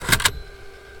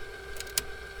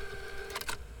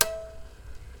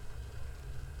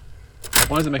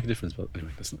Why does it make a difference? But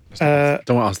anyway,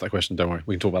 don't want to ask that question. Don't worry.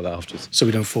 We can talk about that afterwards. So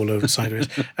we don't fall over sideways.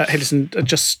 Hey, listen,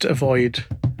 just avoid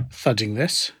thudding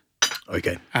this.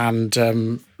 Okay. And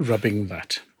rubbing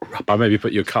that. I maybe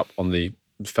put your cup on the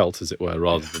felt, as it were,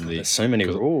 rather than the... There's so many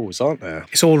rules, aren't there?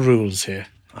 It's all rules here.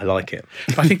 I like it.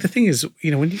 But I think the thing is,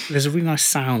 when there's a really nice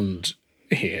sound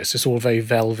here, so it's all very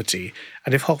velvety.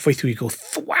 And if halfway through you go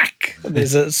thwack,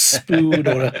 there's a spoon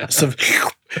or a sort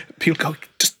of... People go,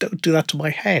 just don't do that to my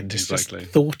head. It's just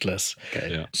thoughtless.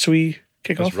 Okay. Yeah. Shall we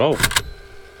kick off? Let's roll.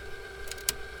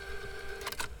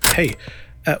 Hey,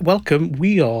 welcome.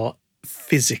 We are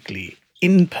physically,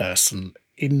 in person,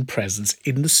 in presence,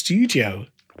 in the studio.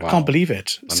 Wow. I can't believe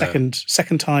it.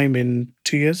 Second time in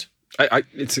 2 years.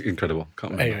 It's incredible.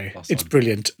 Can't remember. Anyway, it's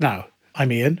brilliant. Now, I'm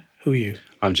Ian. Who are you?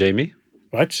 I'm Jamie.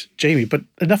 Right, Jamie, but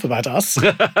enough about us.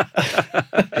 Yeah,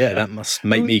 that must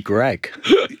make me Greg.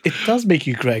 It does make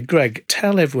you Greg. Greg,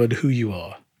 tell everyone who you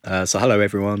are. So hello,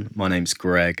 everyone. My name's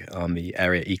Greg. I'm the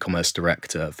Area E-Commerce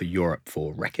Director for Europe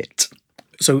for Reckitt.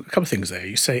 So a couple of things there.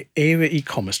 You say Area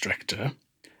E-Commerce Director.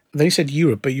 Then you said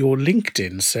Europe, but your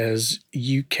LinkedIn says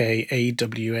UKAWASP,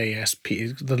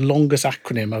 the longest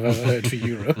acronym I've ever heard for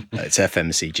Europe. It's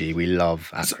FMCG. We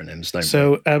love acronyms, don't we?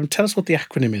 So tell us what the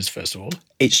acronym is, first of all.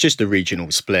 It's just a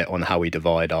regional split on how we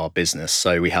divide our business.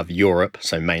 So we have Europe,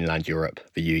 so mainland Europe,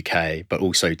 the UK, but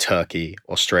also Turkey,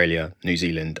 Australia, New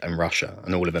Zealand, and Russia.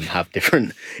 And all of them have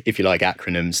different, if you like,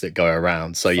 acronyms that go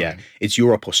around. So yeah, it's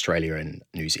Europe, Australia, and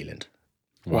New Zealand.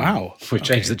 Wow. We've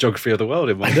changed the geography of the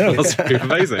world in one. That's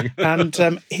amazing. And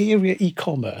Area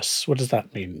E-Commerce, what does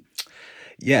that mean?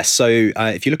 Yes, so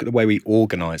if you look at the way we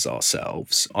organise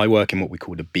ourselves, I work in what we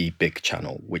call the Be Big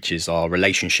channel, which is our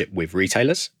relationship with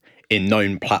retailers in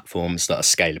known platforms that are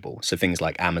scalable. So things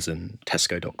like Amazon,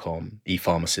 Tesco.com,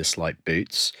 e-pharmacists like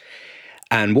Boots.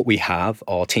 And what we have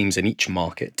are teams in each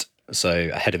market,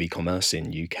 so a head of e-commerce in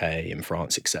UK, in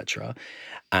France, etc.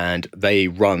 And they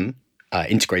run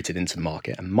integrated into the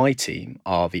market, and my team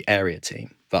are the area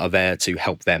team that are there to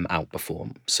help them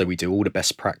outperform. So we do all the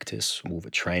best practice, all the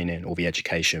training, all the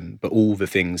education, but all the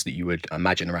things that you would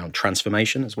imagine around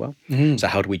transformation as well. Mm-hmm. So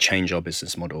how do we change our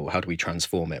business model? How do we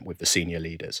transform it with the senior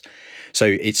leaders? So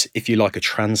it's, if you like, a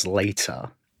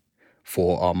translator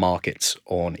for our markets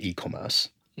on e-commerce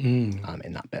in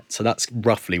that bit. So that's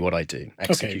roughly what I do,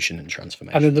 execution and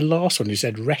transformation. And then the last one, you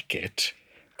said Reckitt.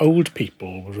 Old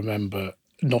people will remember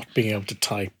not being able to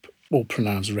type or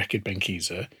pronounce Reckitt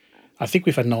Benckiser. I think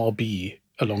we've had an RB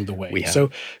along the way.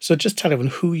 So just tell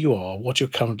everyone who you are, what you're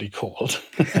currently called,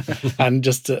 and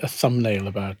just a thumbnail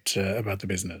about the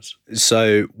business.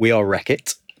 So we are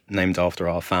Reckitt, named after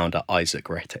our founder, Isaac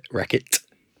Reckitt.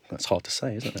 That's hard to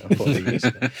say, isn't it? I thought they used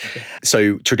it.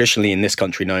 So traditionally in this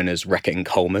country known as Reckitt and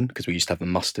Coleman, because we used to have a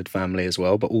mustard family as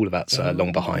well, but all of that's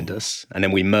long behind us. And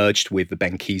then we merged with the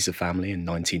Benckiser family in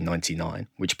 1999,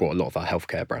 which brought a lot of our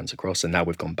healthcare brands across. And now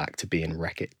we've gone back to being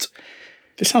Reckitt.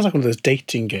 This sounds like one of those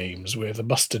dating games where the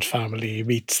mustard family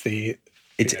meets the...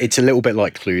 It's a little bit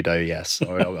like Cluedo, yes,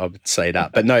 I would say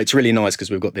that. But no, it's really nice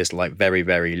because we've got this like very,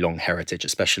 very long heritage,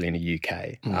 especially in the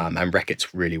UK. And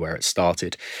Reckitt's really where it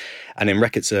started. And then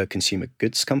Reckitt's a consumer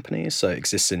goods company, so it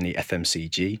exists in the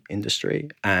FMCG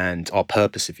industry. And our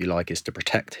purpose, if you like, is to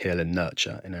protect, heal and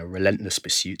nurture in a relentless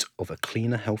pursuit of a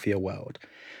cleaner, healthier world.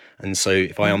 And so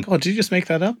if I am... God, did you just make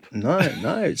that up? No,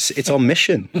 it's our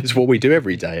mission. It's what we do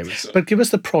every day. But give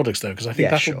us the products, though, because I think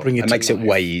that will bring it to life. It makes it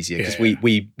way easier, because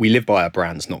we live by our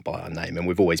brands, not by our name, and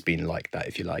we've always been like that,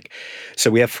 if you like. So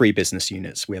we have 3 business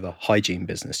units. We have a hygiene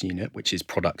business unit, which is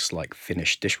products like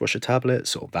Finish dishwasher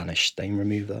tablets or Vanish stain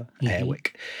remover,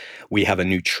 Airwick. We have a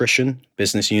nutrition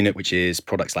business unit, which is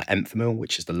products like Enfamil,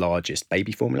 which is the largest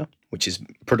baby formula, which is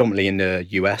predominantly in the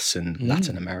US and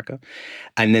Latin America.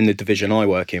 And then the division I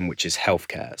work in, which is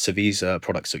healthcare. So these are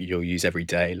products that you'll use every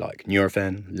day, like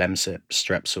Nurofen, Lemsip,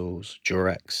 Strepsils,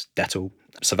 Durex, Dettol.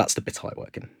 So that's the bit I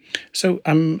work in. So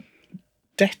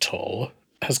Dettol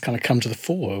has kind of come to the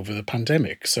fore over the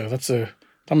pandemic. So that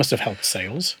must have helped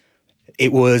sales.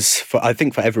 It was, I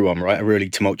think for everyone, right, a really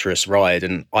tumultuous ride.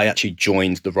 And I actually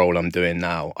joined the role I'm doing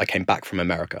now. I came back from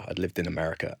America. I'd lived in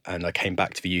America. And I came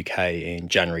back to the UK in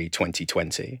January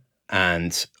 2020.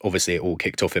 And obviously it all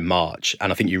kicked off in March.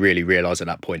 And I think you really realise at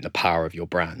that point the power of your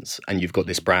brands. And you've got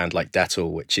this brand like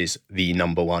Dettol, which is the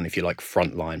number one, if you like,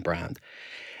 frontline brand.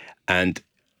 And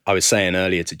I was saying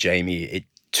earlier to Jamie, it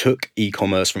took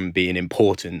e-commerce from being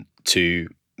important to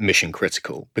mission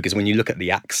critical, because when you look at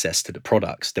the access to the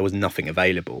products, there was nothing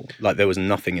available. Like there was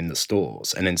nothing in the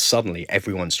stores. And then suddenly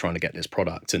everyone's trying to get this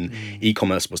product, and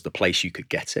e-commerce was the place you could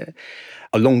get it.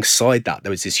 Alongside that, there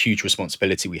was this huge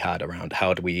responsibility we had around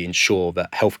how do we ensure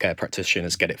that healthcare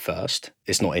practitioners get it first.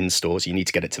 It's not in stores. You need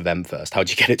to get it to them first. How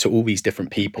do you get it to all these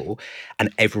different people?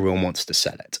 And everyone wants to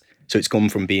sell it. So it's gone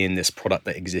from being this product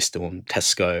that exists on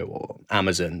Tesco or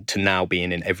Amazon to now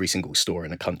being in every single store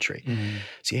in the country.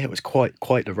 So yeah, it was quite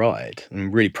the ride.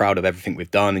 I'm really proud of everything we've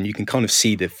done, and you can kind of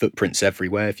see the footprints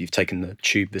everywhere. If you've taken the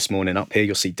tube this morning up here,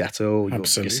 you'll see Dettol.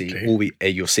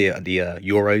 You'll see it at the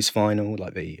Euros final,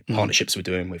 like the partnerships we're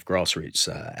doing with Grassroots,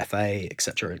 FA,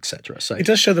 etc., etc. So it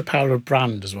does show the power of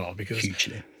brand as well, because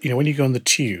hugely. When you go on the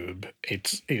tube,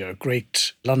 it's a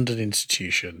great London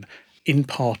institution in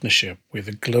partnership with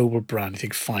a global brand. You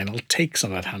think, fine, I'll take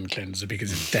some of that hand cleanser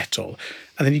because it's Dettol.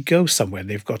 And then you go somewhere and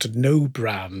they've got a no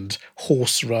brand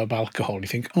horse rub alcohol. And you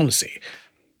think, honestly,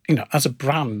 as a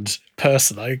brand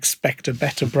person, I expect a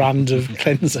better brand of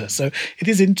cleanser. So it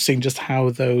is interesting just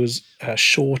how those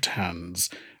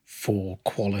shorthands for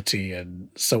quality and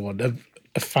so on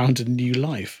have found a new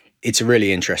life. It's a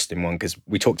really interesting one, because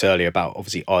we talked earlier about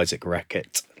obviously Isaac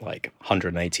Reckitt, like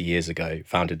 180 years ago,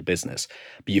 founded the business,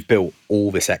 but you've built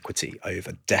all this equity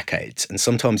over decades. And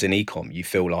sometimes in e-com, you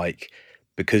feel like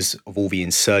because of all the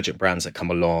insurgent brands that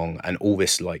come along and all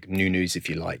this like new news, if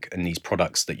you like, and these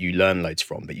products that you learn loads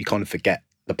from, that you kind of forget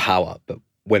the power. But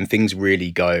when things really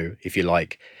go, if you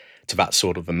like, to that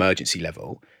sort of emergency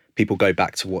level, people go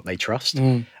back to what they trust.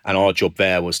 And our job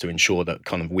there was to ensure that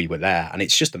kind of we were there. And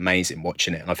it's just amazing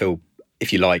watching it. And I feel,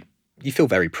 if you like, you feel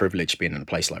very privileged being in a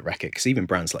place like Reckitt, because even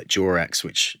brands like Durex,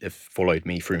 which have followed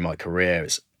me through my career,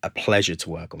 is a pleasure to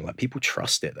work on. Like, people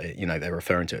trust it. They're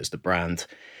referring to it as the brand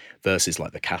versus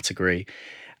like the category.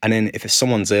 And then if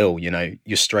someone's ill,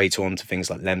 you're straight on to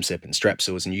things like Lemsip and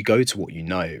Strepsils, and you go to what you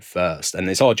know first. And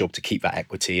it's our job to keep that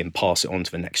equity and pass it on to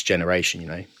the next generation,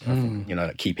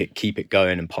 keep it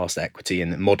going and pass the equity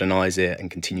and modernize it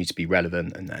and continue to be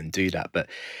relevant and do that. But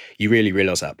you really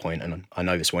realize that point, and I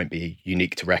know this won't be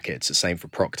unique to Reckitt. It's the same for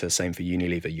Procter, same for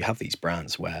Unilever. You have these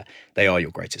brands where they are your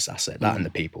greatest asset, that and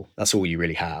the people. That's all you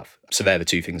really have. So they're the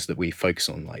two things that we focus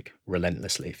on, like,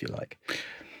 relentlessly, if you like.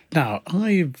 Now,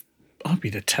 I've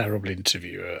been a terrible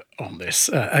interviewer on this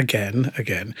again,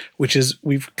 which is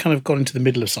we've kind of got into the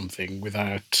middle of something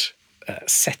without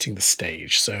setting the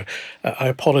stage. So I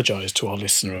apologise to our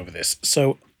listener over this.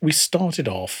 So we started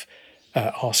off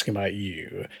asking about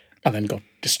you and then got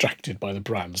distracted by the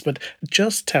brands. But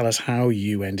just tell us how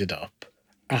you ended up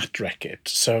at Reckitt.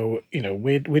 So,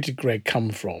 where did Greg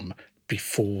come from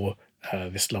before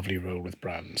this lovely role with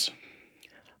brands?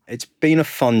 It's been a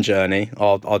fun journey.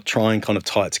 I'll try and kind of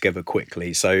tie it together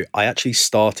quickly. So I actually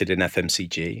started in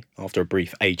FMCG after a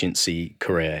brief agency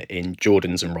career in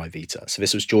Jordan's and Ryvita. So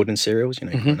this was Jordan cereals,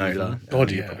 granola.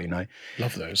 You probably know.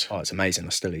 Love those. Oh, it's amazing. I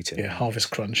still eat it. Yeah, Harvest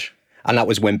Crunch. And that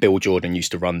was when Bill Jordan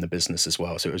used to run the business as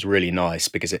well. So it was really nice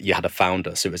because you had a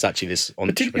founder. So it was actually this entrepreneur.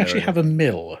 But didn't you actually have a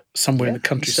mill somewhere in the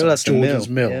countryside? Still has Jordan's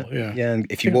mill. Yeah. And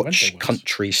if you watch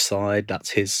Countryside, that's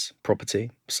his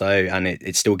property. So, and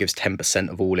it still gives 10%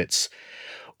 of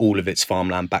all of its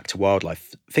farmland back to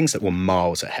wildlife, things that were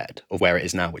miles ahead of where it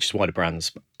is now, which is why the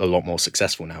brand's a lot more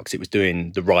successful now, because it was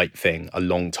doing the right thing a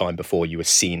long time before you were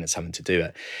seen as having to do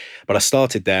it. But I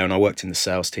started there and I worked in the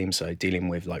sales team, so dealing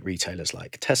with like retailers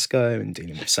like Tesco and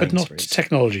dealing with Sainsbury's. But not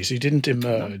technology, so you didn't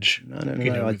emerge no,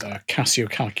 with a Casio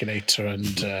calculator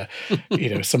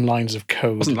and some lines of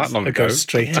code Wasn't that long that ago. goes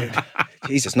straight in.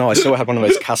 Jesus, no, I still had one of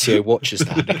those Casio watches that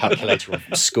had the calculator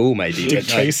from school, maybe. Dick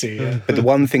Tracy, yeah. But the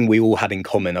one thing we all had in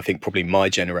common, I think probably my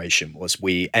generation, was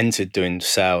we entered doing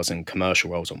sales and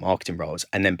commercial roles or marketing roles.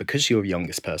 And then because you're the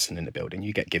youngest person in the building,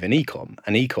 you get given e-com.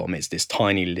 And e-com is this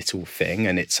tiny little thing,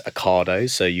 and it's Ocado.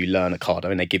 So you learn Ocado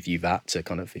and they give you that to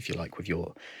kind of, if you like, with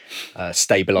your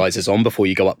stabilizers on before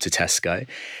you go up to Tesco.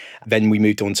 Then we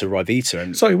moved on to Ryvita.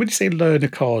 And sorry, when you say learn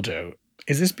Ocado,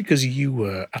 is this because you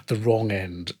were at the wrong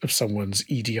end of someone's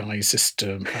EDI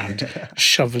system and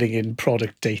shoveling in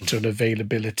product data and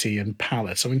availability and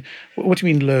pallets? I mean, what do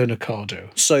you mean learn Ocado?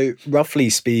 So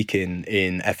roughly speaking,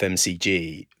 in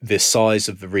FMCG, the size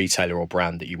of the retailer or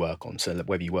brand that you work on, so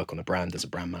whether you work on a brand as a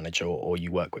brand manager or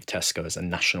you work with Tesco as a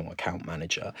national account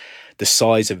manager, the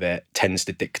size of it tends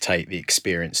to dictate the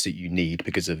experience that you need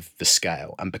because of the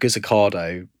scale. And because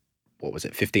Ocado,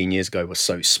 15 years ago, was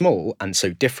so small and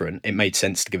so different, it made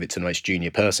sense to give it to the most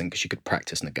junior person because you could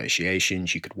practice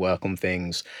negotiations, you could work on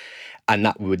things.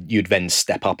 And you'd then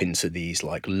step up into these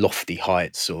like lofty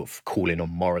heights of calling on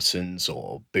Morrisons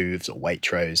or Booths or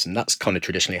Waitrose. And that's kind of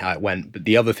traditionally how it went. But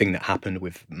the other thing that happened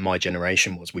with my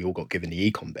generation was we all got given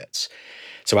the econ bits.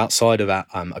 So outside of that,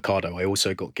 Ocado, I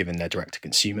also got given their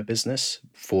direct-to-consumer business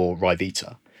for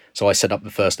Ryvita. So I set up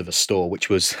the first of a store, which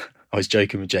was, I was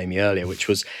joking with Jamie earlier, which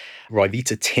was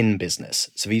Ryvita tin business.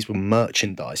 So these were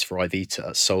merchandise for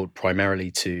Ryvita sold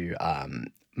primarily to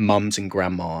mums and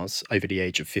grandmas over the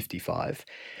age of 55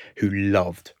 who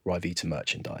loved Ryvita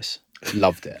merchandise.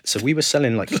 Loved it. So we were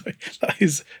selling like... that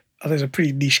is a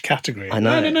pretty niche category. I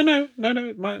know.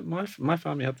 No. My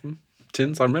family had them.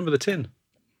 Tins. I remember the tin.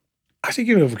 I think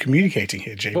you're over communicating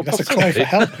here, Jamie. Well, that's a cry for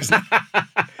help, isn't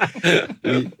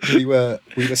it? we were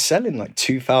selling like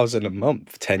 2,000 a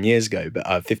month 10 years ago, but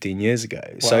 15 years ago.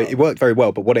 Wow. So it worked very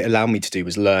well. But what it allowed me to do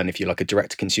was learn, if you like, a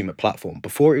direct-to-consumer platform.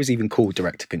 Before it was even called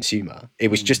direct-to-consumer, it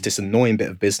was just this annoying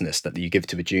bit of business that you give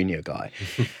to a junior guy.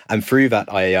 And through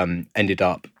that, I ended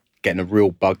up getting a real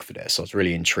bug for this. I was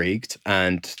really intrigued.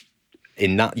 And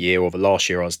in that year, or the last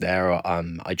year I was there,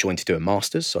 I joined to do a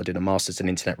master's. So I did a master's in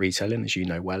internet retailing, as you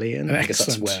know well, Ian. I guess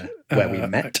that's where we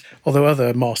met. Although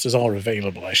other masters are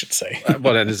available, I should say.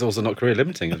 Well, and it's also not career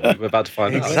limiting, as we're about to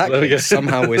find out. Exactly.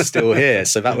 Somehow we're still here.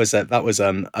 So that was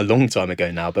a long time ago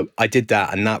now. But I did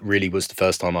that, and that really was the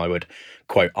first time I would,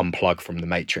 quote, unplug from the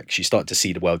matrix. You start to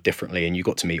see the world differently, and you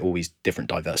got to meet all these different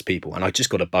diverse people. And I just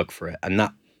got a bug for it. And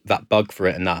that bug for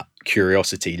it and that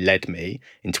curiosity led me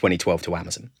in 2012 to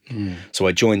Amazon. So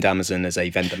I joined Amazon as a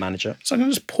vendor manager. So I'm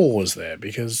going to just pause there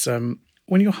because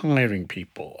when you're hiring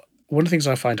people, one of the things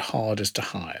I find hardest to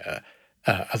hire,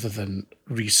 other than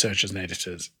researchers and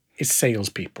editors, is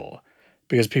salespeople,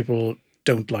 because people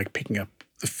don't like picking up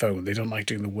the phone. They don't like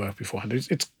doing the work beforehand.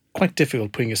 It's quite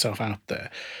difficult putting yourself out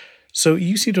there. So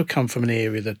you seem to have come from an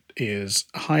area that is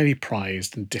highly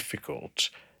prized and difficult,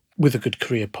 with a good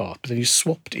career path, but then you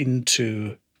swapped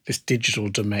into this digital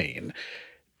domain.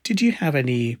 Did you have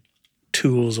any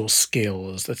tools or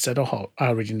skills that said, oh, I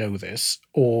already know this,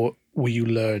 or were you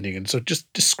learning? And so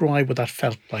just describe what that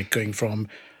felt like going from,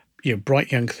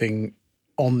 bright young thing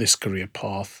on this career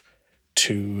path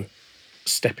to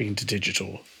stepping into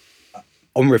digital.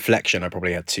 On reflection, I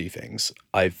probably had two things.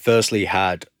 I firstly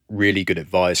had really good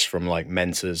advice from like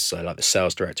mentors, so like the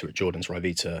sales director at Jordan's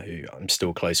Ryvita, who I'm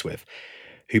still close with,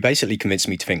 who basically convinced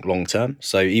me to think long term.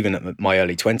 So even at my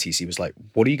early 20s, he was like,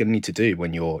 what are you going to need to do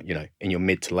when you're, in your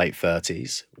mid to late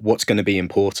 30s? What's going to be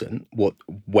important?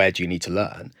 Where do you need to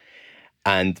learn?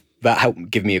 And that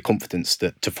helped give me a confidence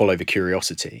to follow the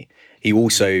curiosity. He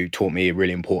also taught me a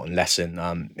really important lesson,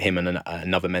 him and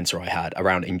another mentor I had,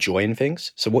 around enjoying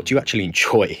things. So what do you actually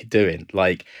enjoy doing?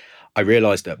 Like, I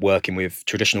realized that working with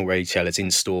traditional retailers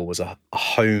in store was a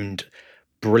honed,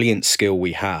 brilliant skill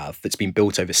we have that's been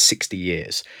built over 60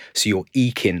 years. So you're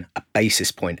eking a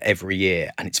basis point every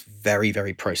year, and it's very,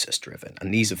 very process driven.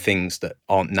 And these are things that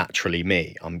aren't naturally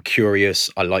me. I'm curious.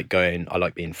 I like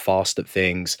being fast at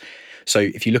things. So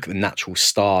if you look at the natural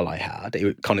style I had,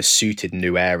 it kind of suited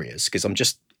new areas because I'm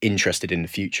just interested in the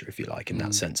future, if you like, in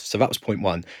that sense. So that was point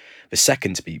one. The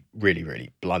second, to be really, really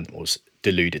blunt, was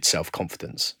deluded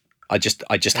self-confidence. I just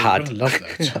had. I love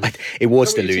that. It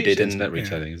was deluded, and internet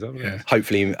retailing. Is that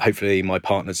what hopefully my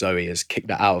partner Zoe has kicked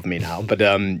that out of me now. But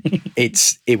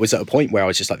it was at a point where I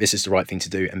was just like, this is the right thing to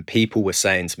do. And people were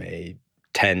saying to me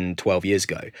 10, 12 years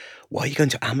ago, why are you going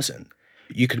to Amazon?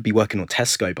 You could be working on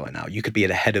Tesco by now. You could be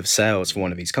at a head of sales for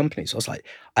one of these companies. I was like,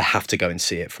 I have to go and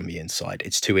see it from the inside.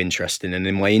 It's too interesting. And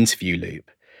in my interview loop,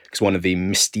 because one of the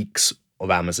mystiques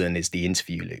of Amazon is the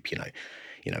interview loop,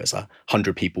 there's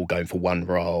 100 people going for one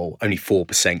role, only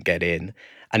 4% get in.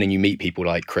 And then you meet people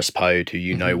like Chris Pode, who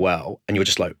you know well, and you're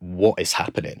just like, what is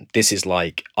happening? This is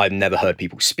like, I've never heard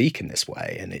people speak in this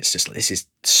way. And it's just, this is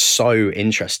so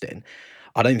interesting.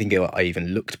 I don't think I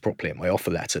even looked properly at my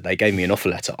offer letter. They gave me an offer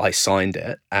letter. I signed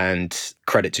it, and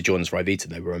credit to Jordan's Ryvita,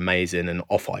 they were amazing, and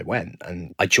off I went.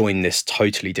 And I joined this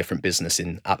totally different business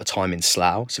at the time in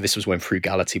Slough. So this was when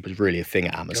frugality was really a thing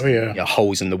at Amazon. Oh, yeah.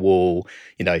 Holes in the wall,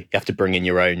 you have to bring in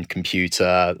your own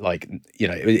computer.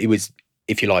 It was,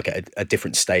 if you like, a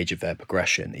different stage of their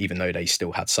progression, even though they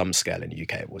still had some scale in the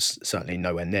UK, it was certainly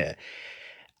nowhere near.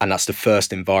 And that's the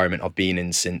first environment I've been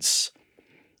in since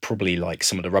probably like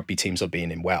some of the rugby teams I've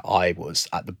been in where I was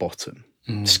at the bottom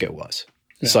skill-wise.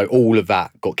 Yeah. So all of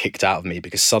that got kicked out of me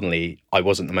because suddenly I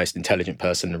wasn't the most intelligent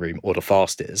person in the room or the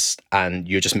fastest, and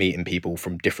you're just meeting people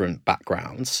from different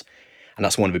backgrounds. And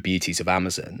that's one of the beauties of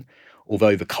Amazon.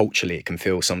 Although culturally it can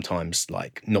feel sometimes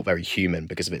like not very human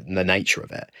because of the nature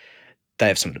of it, they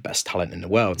have some of the best talent in the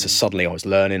world. So suddenly I was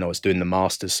learning, I was doing the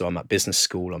masters, so I'm at business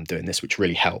school, I'm doing this, which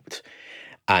really helped.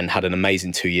 and had an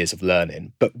amazing 2 years of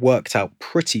learning, but worked out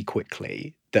pretty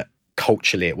quickly that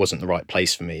culturally it wasn't the right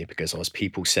place for me because I was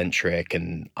people-centric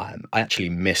and I actually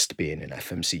missed being in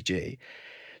FMCG.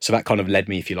 So that kind of led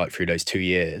me, if you like, through those 2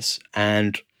 years.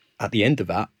 And at the end of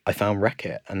that, I found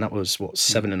Reckitt, and that was,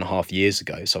 7.5 years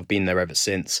ago. So I've been there ever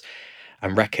since.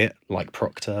 And Reckitt, like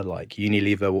Procter, like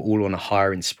Unilever, were all on a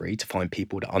hiring spree to find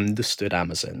people that understood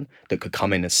Amazon, that could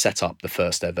come in and set up the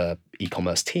first ever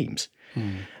e-commerce teams.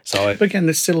 But again,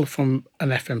 it's still from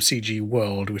an FMCG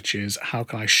world, which is how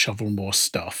can I shovel more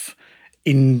stuff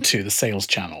into the sales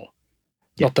channel?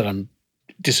 Yeah. Not that I'm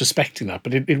disrespecting that,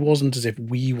 but it wasn't as if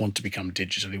we want to become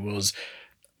digital. It was,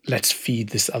 let's feed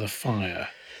this other fire.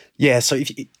 Yeah, so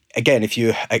if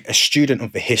you're a student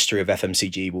of the history of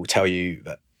FMCG, will tell you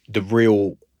that the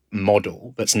real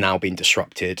model that's now been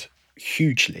disrupted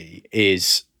hugely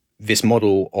is this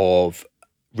model of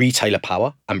retailer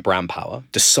power and brand power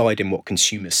deciding what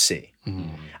consumers see.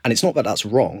 And it's not that that's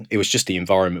wrong. It was just the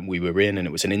environment we were in, and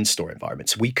it was an in-store environment.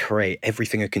 So we create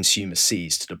everything a consumer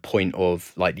sees to the point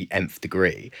of like the nth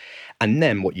degree. And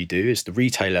then what you do is the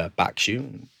retailer backs you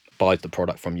and buys the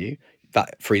product from you.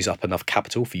 That frees up enough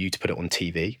capital for you to put it on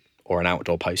TV or an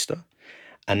outdoor poster.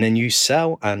 And then you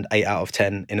sell, and 8 out of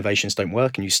 10 innovations don't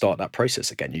work, and you start that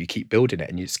process again. You keep building it,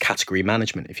 and it's category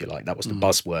management, if you like. That was the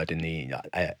buzzword in the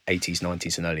 80s,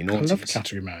 90s, and early 90s. I love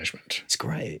category management. It's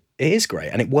great. It is great,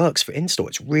 and it works for in-store.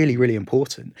 It's really, really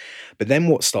important. But then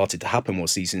what started to happen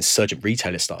was these insurgent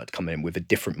retailers started coming in with a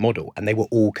different model, and they were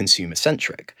all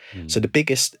consumer-centric. So the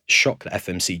biggest shock that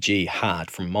FMCG had,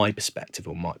 from my perspective,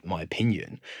 or my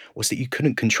opinion, was that you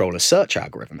couldn't control a search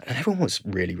algorithm, and everyone was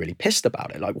really, really pissed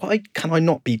about it. Like, why can I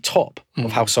not be top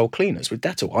of household cleaners with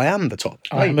Dettol? I am the top.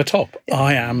 I am the top. Yeah.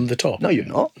 I am the top. No, you're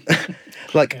not.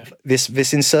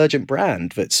 This insurgent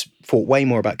brand that's thought way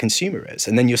more about consumer is,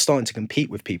 and then you're starting to compete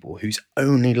with people whose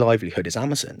only livelihood is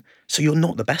Amazon. So you're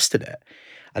not the best at it.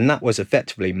 And that was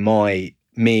effectively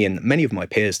me and many of my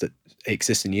peers that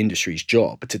exist in the industry's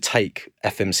job, to take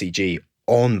FMCG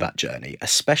on that journey,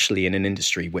 especially in an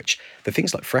industry which, for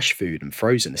things like fresh food and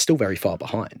frozen, is still very far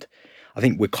behind. I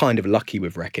think we're kind of lucky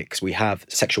with Reckitt because we have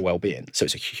sexual well-being. So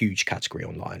it's a huge category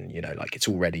online, like it's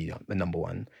already the number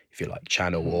one, if you like,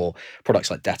 channel, or products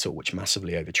like Dettol, which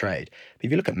massively overtrade. But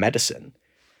if you look at medicine,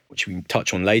 which we can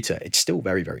touch on later, it's still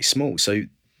very, very small. So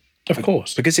of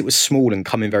course, because it was small and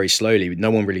coming very slowly,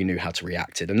 no one really knew how to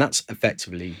react to it. And that's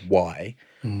effectively why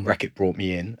Reckitt brought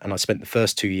me in. And I spent the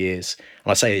first 2 years, and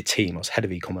I say a team, I was head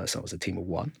of e-commerce, and I was a team of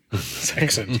one.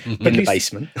 Excellent. In the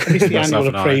basement. At least the annual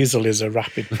appraisal is a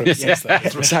rapid process.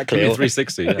 Exactly.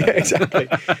 360. Yeah. Exactly.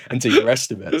 And do the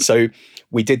rest of it. So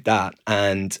we did that.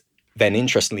 And then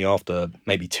interestingly, after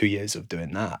maybe 2 years of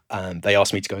doing that, they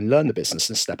asked me to go and learn the business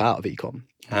and step out of e-com.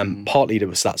 And partly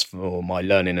that's for my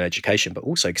learning and education, but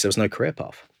also because there was no career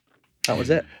path. That was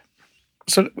it.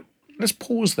 So let's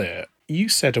pause there. You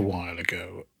said a while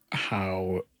ago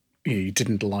how you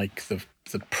didn't like the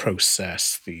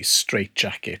process, the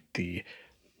straitjacket, the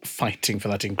fighting for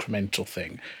that incremental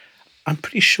thing. I'm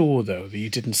pretty sure, though, that you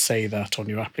didn't say that on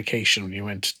your application when you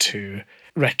went to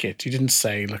Reckitt. You didn't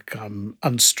say, look, I'm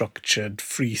unstructured,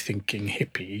 free-thinking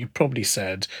hippie. You probably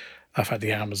said, I've had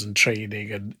the Amazon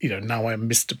training and, now I'm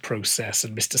Mr. Process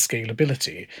and Mr.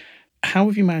 Scalability. How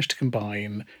have you managed to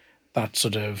combine that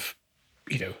sort of,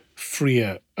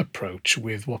 freer approach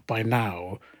with what by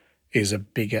now is a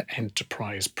bigger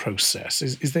enterprise process?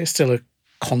 Is there still a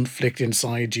conflict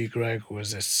inside you, Greg, or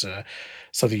is this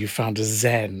something you found a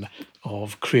zen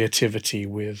of creativity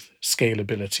with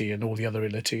scalability and all the other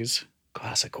abilities? God,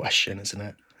 that's a question, isn't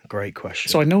it? Great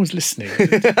question. So I know who's listening.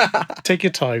 Take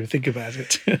your time, think about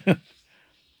it.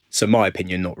 So my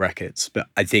opinion, not Reckitt's, but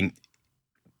I think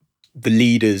the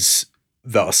leaders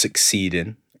that are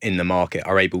succeeding in the market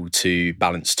are able to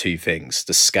balance two things: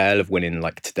 the scale of winning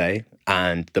like today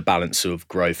and the balance of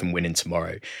growth and winning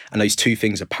tomorrow. And those two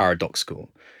things are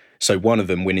paradoxical. So one of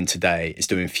them, winning today, is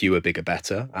doing fewer, bigger,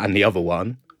 better. And the other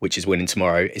one, which is winning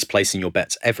tomorrow, is placing your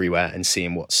bets everywhere and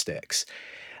seeing what sticks.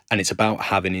 And it's about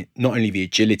having not only the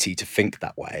agility to think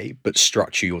that way, but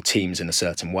structure your teams in a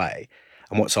certain way.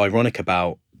 And what's ironic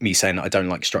about me saying that I don't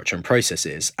like structure and process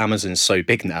is Amazon's so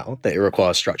big now that it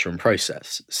requires structure and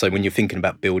process. So when you're thinking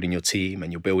about building your team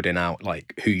and you're building out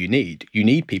like who you need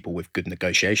people with good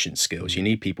negotiation skills. You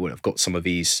need people that have got some of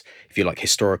these, if you like,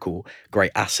 historical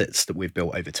great assets that we've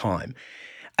built over time.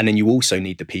 And then you also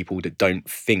need the people that don't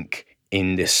think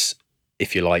in this,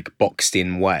 if you like, boxed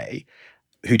in way,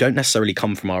 who don't necessarily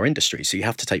come from our industry. So you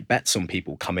have to take bets on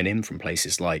people coming in from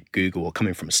places like Google or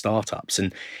coming from startups.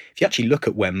 And if you actually look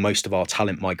at where most of our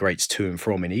talent migrates to and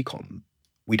from in e-com,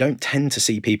 we don't tend to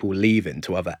see people leaving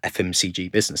to other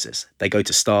FMCG businesses. They go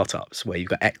to startups where you've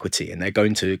got equity and they're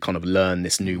going to kind of learn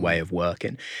this new way of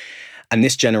working. And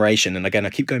this generation, and again, I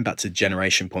keep going back to the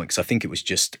generation point because I think it was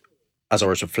just, as I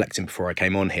was reflecting before I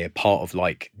came on here, part of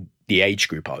like the age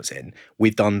group I was in,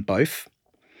 we've done both.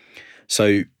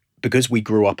 So because we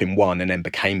grew up in one and then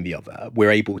became the other,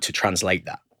 we're able to translate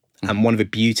that. And one of the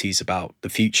beauties about the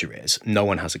future is no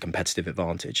one has a competitive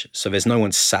advantage. So there's no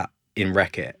one sat in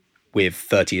Reckitt with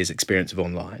 30 years experience of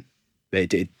online.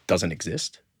 It doesn't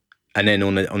exist. And then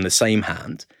on the same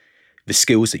hand, the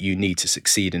skills that you need to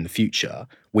succeed in the future,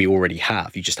 we already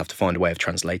have. You just have to find a way of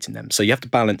translating them. So you have to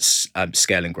balance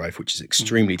scale and growth, which is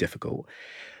extremely difficult.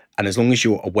 And as long as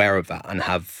you're aware of that and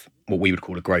have what we would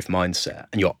call a growth mindset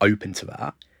and you're open to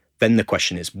that, then the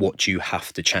question is, what do you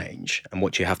have to change and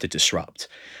what do you have to disrupt?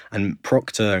 And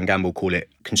Procter and Gamble call it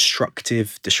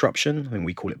constructive disruption. I think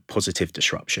we call it positive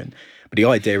disruption. But the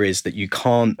idea is that you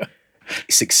can't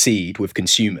succeed with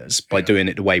consumers by doing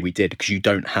it the way we did because you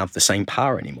don't have the same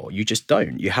power anymore. You just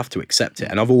don't. You have to accept it.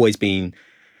 And I've always been,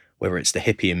 whether it's the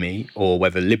hippie in me or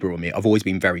whether liberal in me, I've always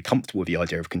been very comfortable with the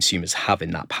idea of consumers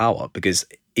having that power, because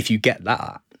if you get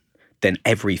that, then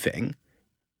everything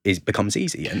becomes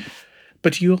easy.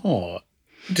 But you are,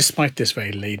 despite this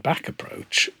very laid-back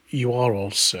approach, you are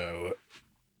also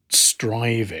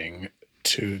striving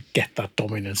to get that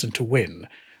dominance and to win.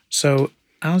 So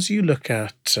as you look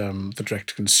at the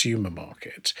direct-to-consumer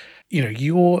market,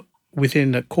 you're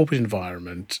within a corporate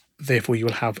environment, therefore you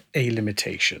will have a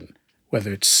limitation,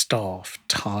 whether it's staff,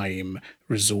 time,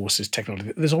 resources,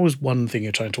 technology. There's always one thing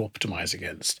you're trying to optimize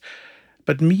against.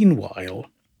 But meanwhile,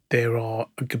 there are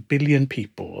a gabillion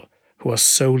people who are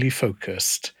solely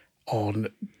focused on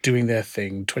doing their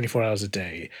thing 24 hours a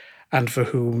day, and for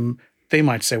whom they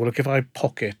might say, well, look, if I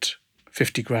pocket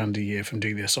 50 grand a year from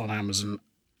doing this on Amazon,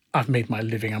 I've made my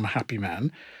living, I'm a happy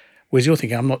man. Whereas you're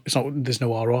thinking, there's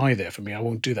no ROI there for me, I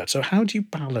won't do that. So how do you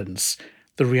balance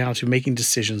the reality of making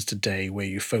decisions today where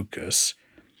you focus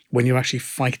when you're actually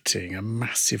fighting a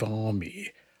massive army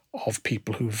of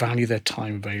people who value their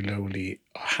time very lowly,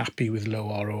 are happy with low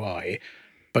ROI,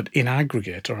 but in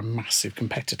aggregate are a massive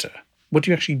competitor? What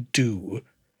do you actually do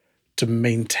to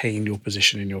maintain your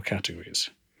position in your categories?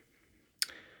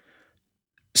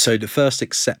 So the first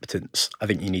acceptance I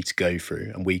think you need to go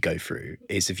through, and we go through,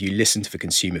 is if you listen to the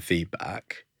consumer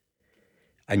feedback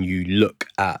and you look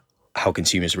at how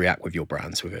consumers react with your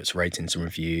brands, whether it's ratings and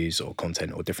reviews or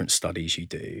content or different studies you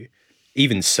do,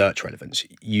 even search relevance,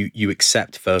 you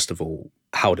accept, first of all,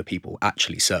 how do people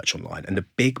actually search online? And the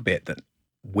big bit that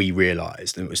we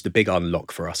realised, and it was the big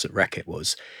unlock for us at Reckitt,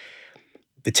 was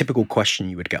the typical question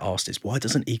you would get asked is, why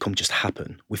doesn't e-com just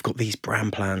happen? We've got these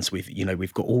brand plans,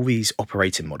 we've got all these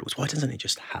operating models. Why doesn't it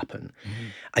just happen?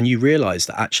 And you realise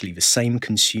that actually the same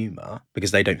consumer,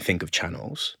 because they don't think of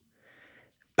channels,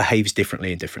 behaves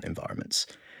differently in different environments.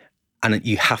 And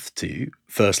you have to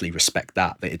firstly respect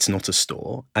that it's not a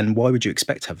store. And why would you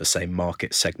expect to have the same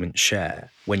market segment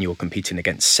share when you're competing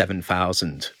against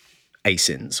 7,000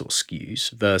 ASINs or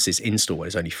SKUs versus in-store where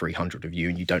there's only 300 of you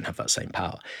and you don't have that same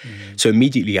power? So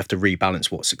immediately you have to rebalance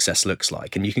what success looks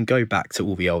like. And you can go back to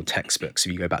all the old textbooks.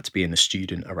 If you go back to being a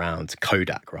student around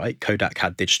Kodak, right? Kodak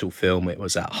had digital film. It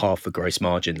was at half the gross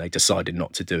margin. They decided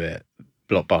not to do it.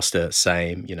 Blockbuster,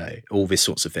 same, all these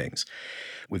sorts of things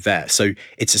with there. So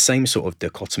it's the same sort of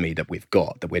dichotomy that we've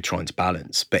got that we're trying to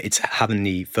balance, but it's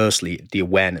having firstly the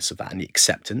awareness of that and the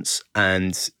acceptance.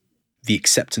 And the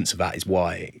acceptance of that is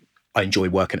why I enjoy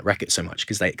working at Reckitt so much,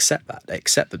 because they accept that. They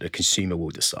accept that the consumer will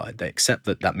decide. They accept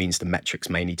that means the metrics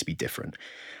may need to be different.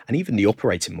 And even the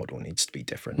operating model needs to be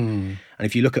different. And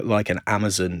if you look at like an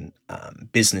Amazon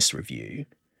business review,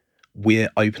 we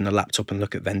open the laptop and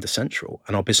look at Vendor Central,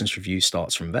 and our business review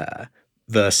starts from there.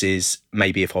 Versus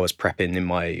maybe if I was prepping in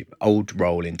my old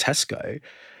role in Tesco,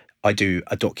 I do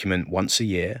a document once a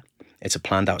year. It's a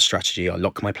planned out strategy. I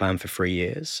lock my plan for 3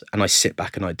 years and I sit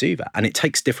back and I do that. And it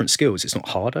takes different skills. It's not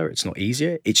harder. It's not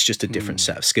easier. It's just a different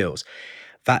set of skills.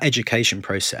 That education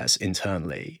process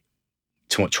internally,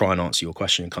 to try and answer your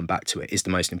question and come back to it, is the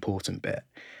most important bit.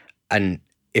 And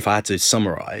if I had to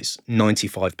summarize,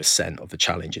 95% of the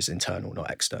challenge is internal, not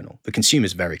external. The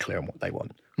consumer's very clear on what they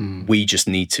want. We just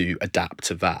need to adapt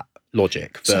to that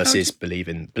logic versus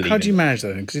believing. How do you manage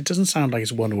that? Because it doesn't sound like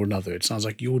it's one or another. It sounds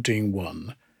like you're doing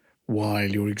one while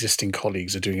your existing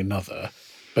colleagues are doing another,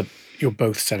 but you're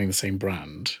both selling the same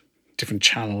brand, different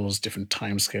channels, different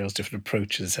timescales, different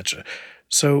approaches, etc.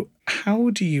 So how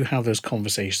do you have those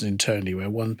conversations internally where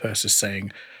one person is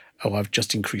saying, oh, I've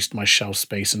just increased my shelf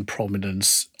space and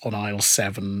prominence on aisle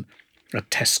 7 at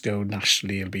Tesco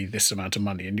nationally, it'll be this amount of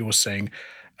money. And you're saying,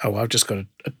 oh, I've just got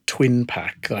a twin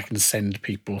pack that I can send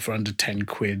people for under 10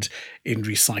 quid in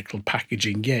recycled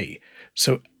packaging, yay.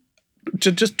 So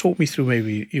just talk me through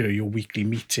maybe, your weekly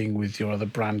meeting with your other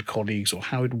brand colleagues, or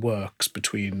how it works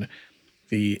between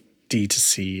the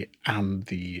D2C and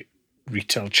the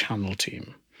retail channel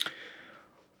team.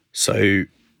 So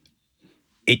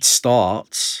it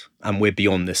starts, and we're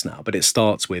beyond this now, but it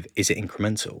starts with, is it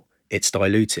incremental? It's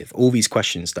dilutive. All these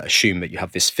questions that assume that you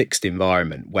have this fixed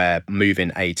environment where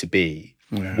moving A to B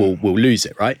will lose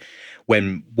it, right?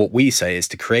 When what we say is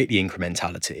to create the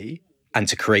incrementality and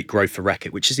to create growth for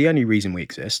Reckitt, which is the only reason we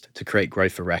exist, to create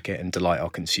growth for Reckitt and delight our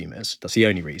consumers. That's the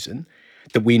only reason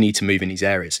that we need to move in these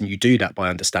areas. And you do that by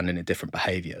understanding a different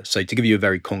behavior. So to give you a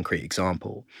very concrete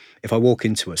example, if I walk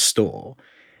into a store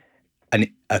and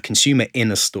a consumer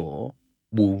in a store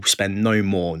will spend no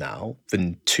more now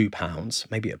than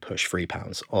 £2, maybe a push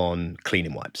 £3 on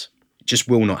cleaning wipes. It just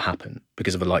will not happen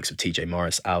because of the likes of TJ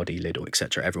Morris, Aldi, Lidl,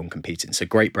 etc. Everyone competing. So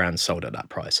great brands sold at that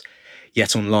price.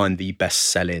 Yet online, the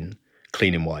best-selling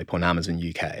cleaning wipe on Amazon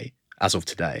UK, as of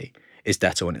today, is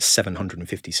Dettol, and it's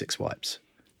 756 wipes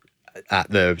at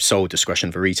the sole discretion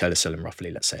of a retailer selling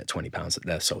roughly, let's say, at £20 at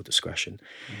their sole discretion.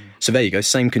 So there you go,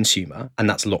 same consumer, and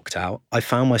that's locked out. I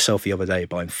found myself the other day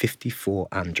buying 54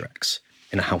 Andrex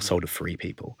in a household of 3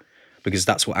 people, because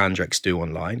that's what Andrex do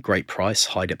online. Great price,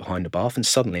 hide it behind a bath, and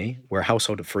suddenly we're a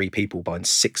household of 3 people buying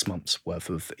 6 months worth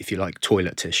of, if you like,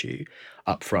 toilet tissue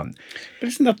up front. But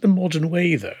isn't that the modern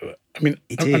way, though? I mean,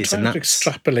 I'm trying to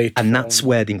extrapolate. And that's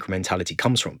where the incrementality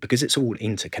comes from, because it's all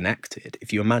interconnected.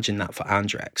 If you imagine that for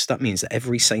Andrex, that means that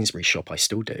every Sainsbury's shop I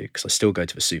still do, because I still go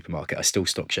to the supermarket, I still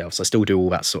stock shelves, I still do all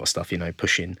that sort of stuff,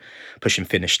 pushing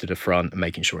Finish to the front and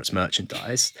making sure it's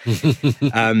merchandised.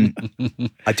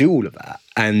 I do all of that.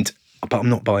 But I'm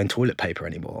not buying toilet paper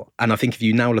anymore. And I think if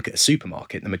you now look at a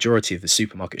supermarket, the majority of the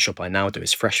supermarket shop I now do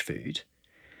is fresh food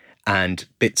and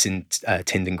bits in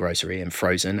tinned and grocery and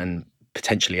frozen and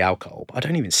potentially alcohol. But I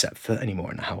don't even set foot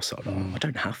anymore in a household. I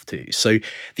don't have to. So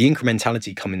the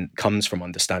incrementality comes from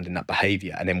understanding that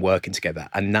behavior and then working together.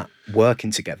 And that working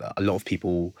together, a lot of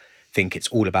people think it's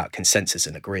all about consensus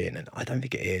and agreeing, and I don't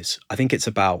think it is. I think it's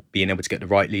about being able to get the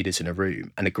right leaders in a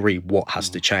room and agree what has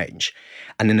to change,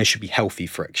 and then there should be healthy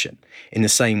friction. In the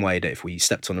same way that if we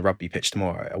stepped on the rugby pitch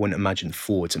tomorrow, I wouldn't imagine the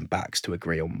forwards and backs to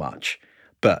agree on much,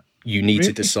 but you need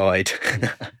to decide.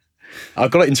 I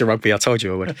got into rugby, I told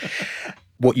you I would.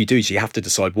 What you do is you have to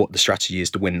decide what the strategy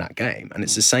is to win that game. And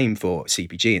it's the same for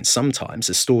CPG. And sometimes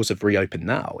as stores have reopened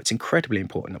now, it's incredibly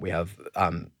important that we have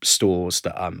stores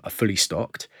that are fully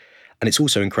stocked. And it's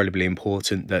also incredibly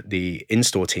important that the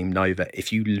in-store team know that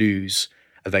if you lose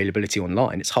availability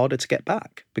online, it's harder to get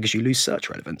back because you lose search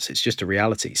relevance. It's just a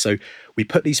reality. So we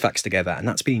put these facts together, and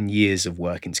that's been years of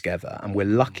working together. And we're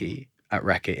lucky at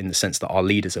Reckitt in the sense that our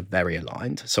leaders are very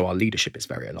aligned. So our leadership is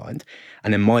very aligned.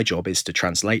 And then my job is to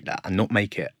translate that and not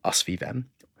make it us v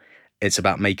them. It's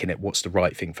about making it what's the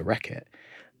right thing for Reckitt,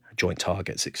 joint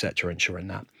targets, etc., ensuring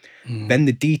that. Then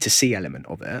the D2C element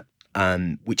of it,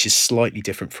 which is slightly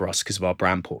different for us because of our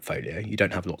brand portfolio. You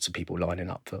don't have lots of people lining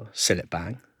up for Seal It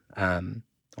Bang,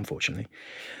 unfortunately.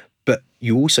 But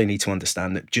you also need to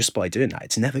understand that just by doing that,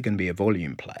 it's never going to be a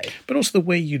volume play. But also the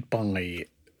way you'd buy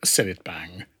Seal It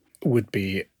Bang would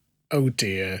be, oh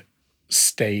dear,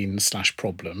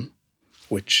 stain/problem,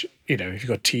 which, if you've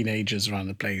got teenagers around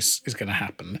the place, is going to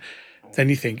happen. Then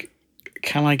you think,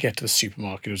 can I get to the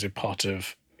supermarket? Is it part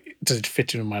of... Does it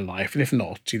fit in my life? And if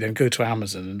not, you then go to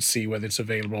Amazon and see whether it's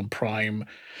available on Prime.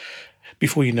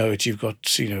 Before you know it, you've got,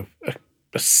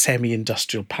 a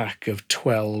semi-industrial pack of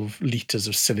 12 litres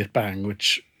of Seal It Bang,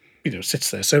 which, sits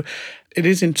there. So it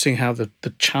is interesting how the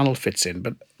channel fits in.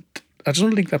 But I just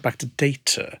want to link that back to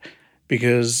data,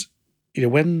 because,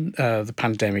 when the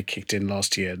pandemic kicked in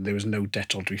last year, there was no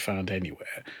Dettol to be found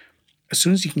anywhere. As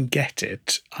soon as you can get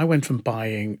it, I went from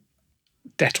buying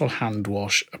Dettol hand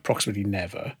wash approximately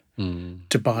never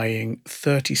to buying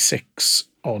 36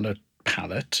 on a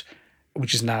pallet,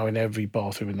 which is now in every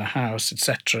bathroom in the house,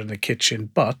 etc., in the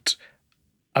kitchen, but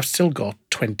I've still got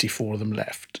 24 of them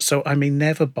left. So I may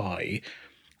never buy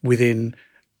within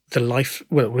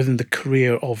the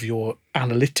career of your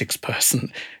analytics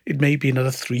person. It may be another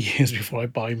 3 years before I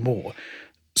buy more.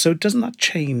 So doesn't that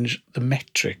change the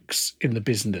metrics in the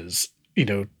business,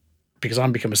 because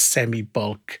I'm become a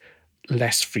semi-bulk,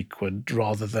 less frequent,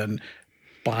 rather than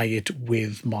buy it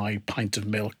with my pint of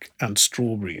milk and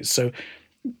strawberries. So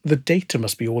the data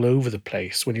must be all over the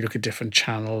place when you look at different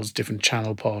channels, different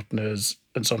channel partners,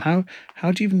 and so on.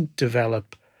 How do you even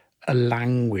develop a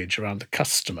language around the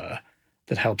customer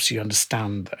that helps you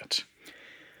understand that?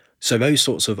 So those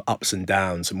sorts of ups and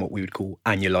downs and what we would call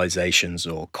annualizations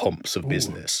or comps of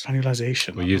business.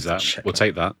 Annualization. We'll use that. We'll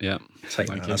take that. Yeah. Take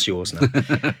that. That's yours now.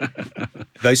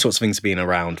 Those sorts of things have been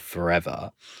around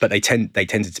forever, but they tended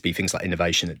to be things like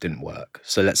innovation that didn't work.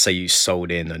 So let's say you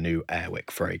sold in a new Airwick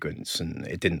fragrance and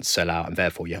it didn't sell out, and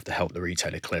therefore you have to help the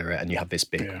retailer clear it, and you have this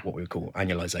big, what we would call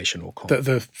annualization or comp.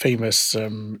 The famous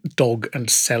dog and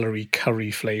celery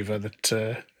curry flavour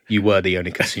that... You were the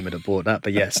only consumer that bought that,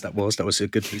 but yes, that was a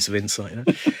good piece of insight.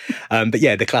 But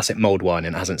yeah, the classic mulled wine,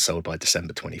 and it hasn't sold by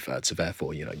December 23rd, so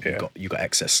therefore, you've got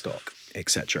excess stock,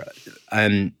 etc.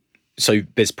 So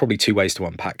there's probably two ways to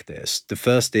unpack this. The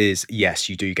first is, yes,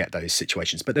 you do get those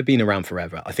situations, but they've been around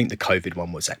forever. I think the COVID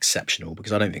one was exceptional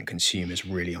because I don't think consumers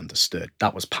really understood.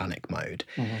 That was panic mode.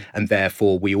 Mm-hmm. And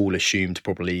therefore, we all assumed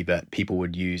probably that people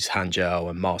would use hand gel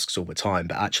and masks all the time.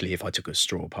 But actually, if I took a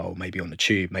straw poll, maybe on the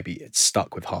tube, maybe it's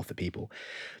stuck with half the people.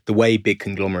 The way big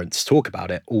conglomerates talk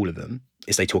about it, all of them,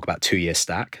 is they talk about 2-year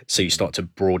stack. So you start to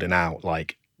broaden out,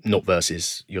 like, not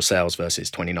versus your sales versus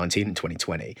 2019 and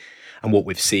 2020. And what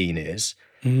we've seen is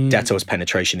Dettol's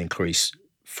penetration increase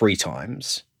 3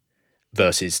 times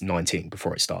versus 19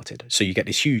 before it started. So you get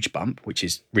this huge bump, which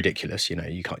is ridiculous.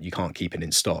 You can't keep it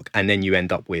in stock. And then you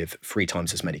end up with 3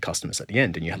 times as many customers at the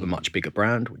end, and you have a much bigger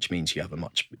brand, which means you have a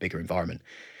much bigger environment.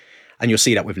 And you'll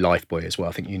see that with Lifebuoy as well.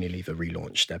 I think Unilever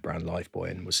relaunched their brand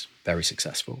Lifebuoy and was very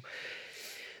successful.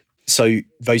 So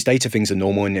those data things are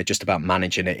normal, and they're just about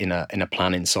managing it in a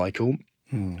planning cycle.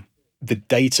 The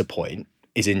data point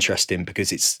is interesting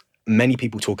because many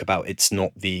people talk about it's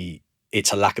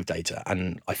a lack of data,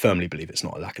 and I firmly believe it's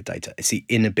not a lack of data. It's the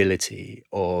inability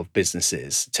of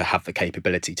businesses to have the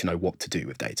capability to know what to do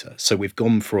with data. So we've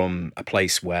gone from a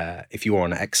place where if you're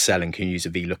on Excel and can use a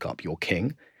VLOOKUP, you're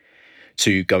king,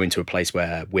 to go into a place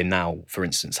where we're now, for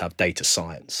instance, have data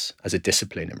science as a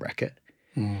discipline in Reckitt.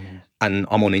 And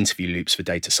I'm on interview loops for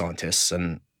data scientists,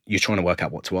 and you're trying to work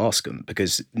out what to ask them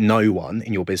because no one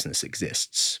in your business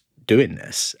exists doing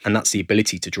this. And that's the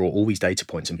ability to draw all these data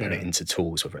points and put it into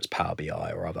tools, whether it's Power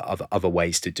BI or other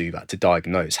ways to do that, to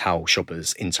diagnose how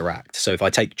shoppers interact. So if I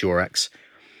take Durex,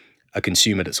 a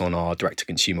consumer that's on our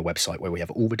direct-to-consumer website where we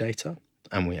have all the data,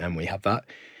 and we have that,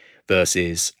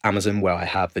 versus Amazon where I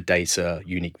have the data,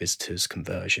 unique visitors,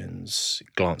 conversions,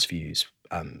 glance views,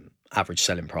 average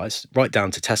selling price, right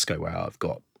down to Tesco where I've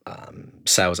got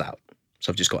sales out.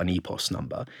 So I've just got an EPOS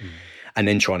number and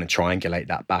then trying to triangulate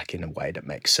that back in a way that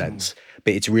makes sense.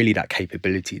 But it's really that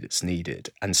capability that's needed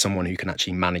and someone who can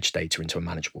actually manage data into a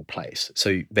manageable place.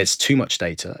 So there's too much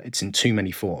data. It's in too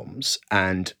many forms,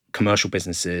 and commercial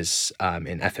businesses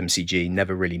in FMCG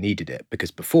never really needed it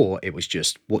because before it was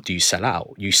just, what do you sell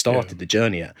out? You started the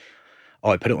journey at,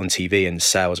 I put it on TV and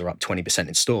sales are up 20%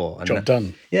 in store. And Job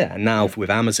done. Yeah. And now with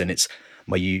Amazon, it's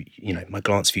my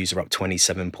glance views are up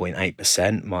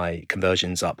 27.8%. My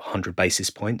conversion's up 100 basis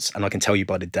points. And I can tell you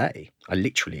by the day, I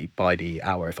literally by the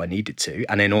hour if I needed to.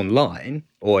 And then online,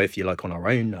 or if you like on our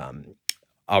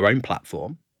own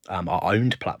platform, our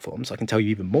owned platforms, I can tell you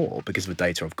even more because of the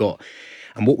data I've got.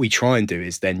 And what we try and do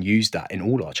is then use that in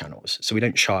all our channels. So we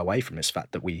don't shy away from this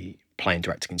fact that we play in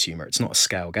direct to consumer. It's not a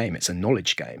scale game, it's a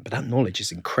knowledge game. But that knowledge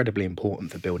is incredibly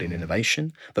important for building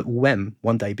innovation. But when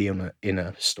one day be in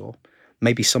a store,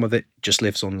 maybe some of it just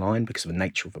lives online because of the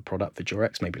nature of the product for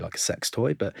Durex, maybe like a sex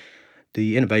toy. But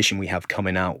the innovation we have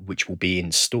coming out, which will be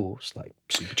in stores like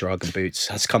Superdrug and Boots,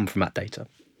 has come from that data.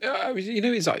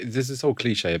 It's like there's this whole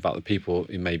cliche about the people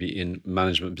who maybe in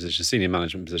management positions, senior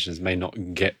management positions, may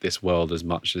not get this world as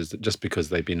much as just because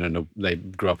they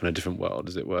grew up in a different world,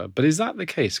 as it were. But is that the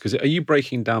case? Because are you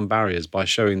breaking down barriers by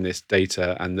showing this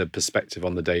data and the perspective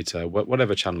on the data,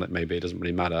 whatever channel it may be? It doesn't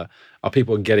really matter. Are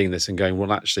people getting this and going,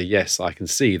 well, actually, yes, I can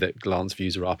see that glance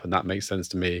views are up and that makes sense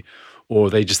to me? Or are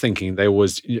they just thinking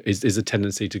is a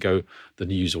tendency to go the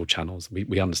usual channels?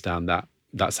 We understand that.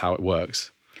 That's how it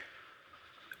works.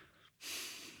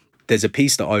 There's a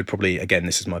piece that I would probably, again,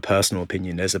 this is my personal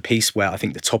opinion, there's a piece where I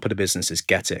think the top of the businesses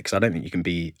get it, because I don't think you can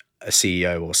be a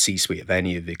CEO or C-suite of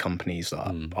any of the companies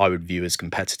that I would view as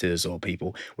competitors or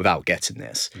people without getting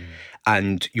this.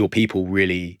 And your people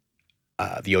really,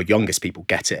 your youngest people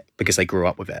get it because they grew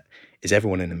up with it, is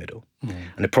everyone in the middle.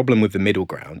 And the problem with the middle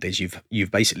ground is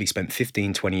you've basically spent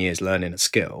 15, 20 years learning a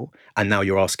skill, and now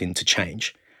you're asking to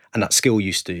change. And that skill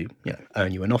used to,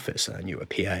 earn you an office, earn you a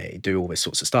PA, do all this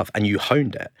sorts of stuff, and you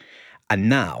honed it. And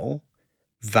now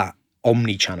that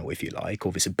omni-channel, if you like,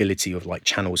 or this ability of like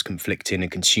channels conflicting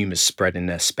and consumers spreading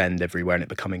their spend everywhere and it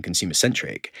becoming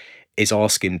consumer-centric, is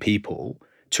asking people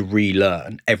to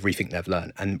relearn everything they've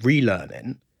learned. And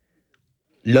relearning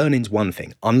learning's one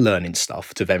thing. Unlearning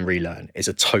stuff to then relearn is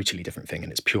a totally different thing,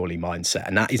 and it's purely mindset.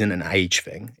 And that isn't an age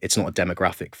thing. It's not a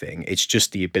demographic thing. It's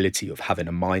just the ability of having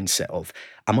a mindset of,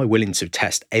 am I willing to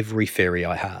test every theory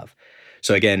I have?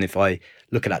 So again, if I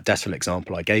look at that Dettol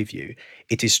example I gave you,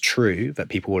 it is true that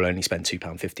people will only spend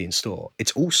 £2.50 in store.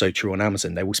 It's also true on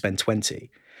Amazon, they will spend 20.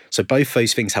 So both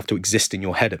those things have to exist in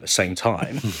your head at the same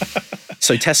time.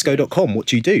 So Tesco.com, what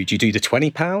do? Do you do the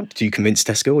 £20? Do you convince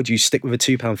Tesco, or do you stick with a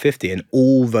 £2.50? And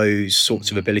all those sorts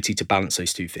of ability to balance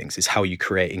those two things is how you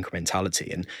create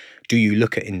incrementality. And do you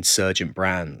look at insurgent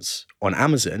brands on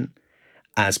Amazon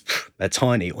as they're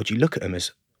tiny, or do you look at them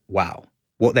as, wow,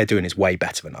 what they're doing is way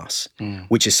better than us,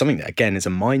 which is something that, again, is a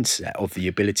mindset of the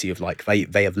ability of like,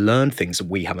 they have learned things that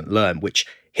we haven't learned, which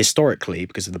historically,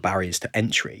 because of the barriers to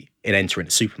entry in entering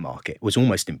a supermarket, was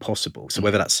almost impossible. So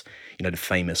whether that's, the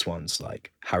famous ones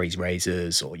like Harry's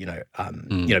Razors or,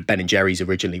 Ben and Jerry's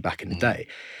originally back in the day,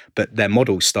 but their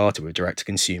model started with direct to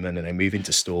consumer, and then they move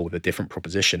into store with a different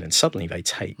proposition, and suddenly they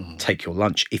take your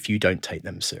lunch if you don't take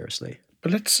them seriously.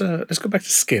 But let's go back to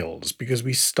skills, because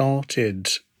we started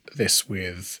this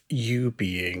with you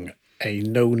being a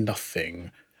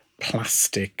know-nothing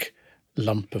plastic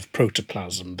lump of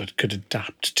protoplasm that could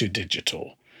adapt to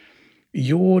digital.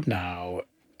 You're now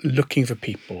looking for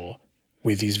people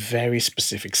with these very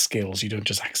specific skills you don't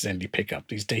just accidentally pick up,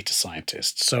 these data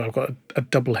scientists. So I've got a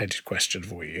double-headed question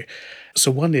for you.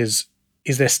 So one is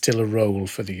there still a role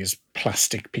for these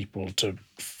plastic people to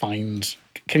find?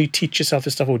 Can you teach yourself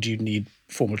this stuff, or do you need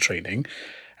formal training?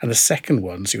 And the second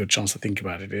one, so you got a chance to think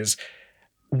about it, is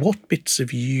what bits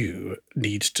of you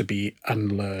need to be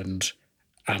unlearned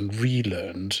and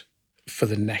relearned for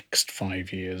the next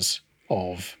 5 years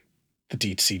of the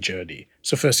D2C journey?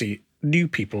 So firstly, new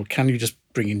people, can you just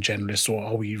bring in generalists, or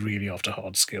are we really after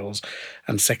hard skills?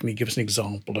 And secondly, give us an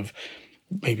example of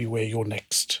maybe where your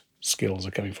next skills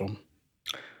are coming from.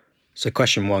 So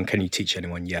question one, can you teach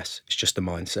anyone? Yes, it's just a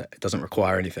mindset. It doesn't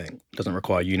require anything. It doesn't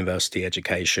require university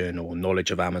education or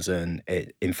knowledge of Amazon.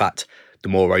 In fact, the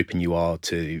more open you are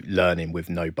to learning with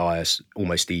no bias,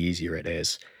 almost the easier it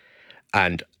is.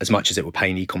 And as much as it will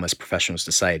pain e-commerce professionals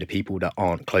to say, the people that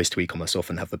aren't close to e-commerce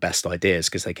often have the best ideas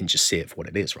because they can just see it for what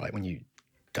it is, right? When you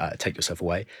take yourself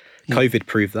away. COVID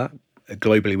proved that.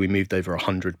 Globally, we moved over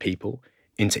 100 people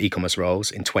into e-commerce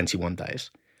roles in 21 days.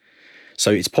 So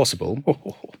it's possible.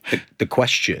 The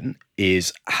question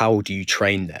is, how do you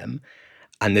train them?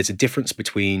 And there's a difference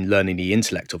between learning the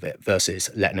intellect of it versus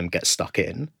letting them get stuck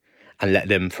in and let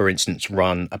them, for instance,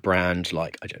 run a brand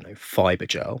like, I don't know,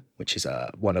 Fibergel, which is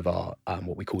one of our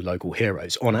what we call local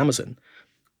heroes on Amazon.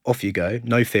 Off you go,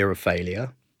 no fear of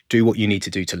failure. Do what you need to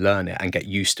do to learn it and get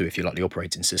used to, if you like, the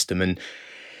operating system. And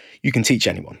you can teach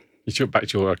anyone. You took back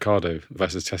to your Ocado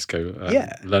versus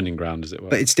Tesco learning ground, as it were.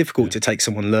 But it's difficult to take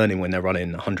someone learning when they're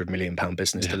running a £100 million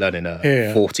business to learning a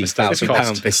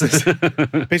 £40,000 business.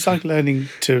 But it's like learning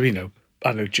to, I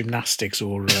don't know, gymnastics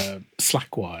or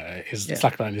slackline is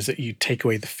that you take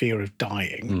away the fear of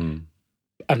dying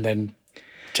and then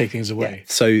take things away. Yeah.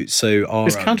 So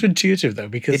it's counterintuitive though,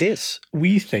 because it is.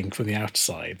 We think from the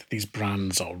outside these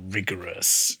brands are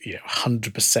rigorous,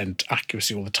 100%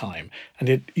 accuracy all the time, and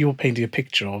yet you're painting a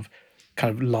picture of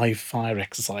kind of live fire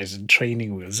exercise and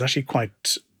training wheels. It's actually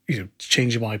quite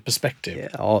changing my perspective.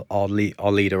 Yeah, our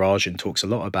leader Arjun talks a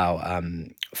lot about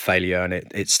failure, and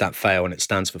it's that fail, and it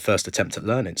stands for first attempt at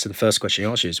learning. So the first question he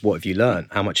asks you is, what have you learned?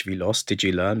 How much have you lost? Did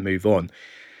you learn? Move on.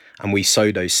 And we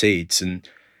sow those seeds,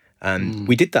 and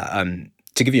we did that.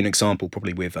 To give you an example,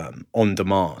 probably with on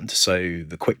demand, so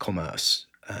the quick commerce,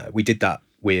 we did that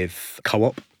with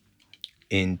Co-op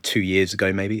in 2 years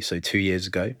ago, maybe. So 2 years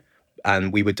ago,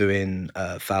 and we were doing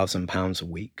 £1,000 a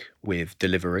week with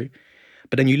Deliveroo.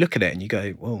 But then you look at it and you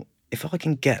go, well, if I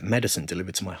can get medicine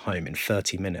delivered to my home in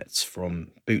 30 minutes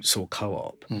from Boots or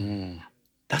Co-op,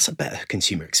 that's a better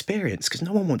consumer experience, because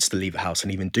no one wants to leave a house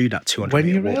and even do that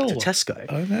 200-metre walk to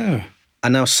Tesco. I know.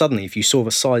 And now suddenly, if you saw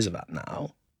the size of that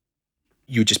now,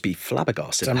 you'd just be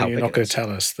flabbergasted at how big it is. You're not going to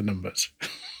tell us the numbers.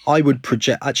 I would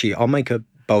project, actually, I'll make a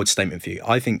bold statement for you.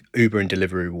 I think Uber and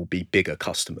Deliveroo will be bigger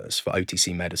customers for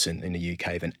OTC medicine in the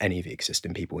UK than any of the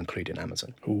existing people, including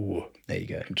Amazon. Ooh, there you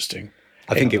go. Interesting.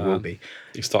 I think it will be.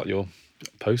 You start your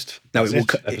post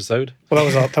episode.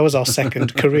 Well, that was our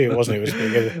second career, wasn't it? It was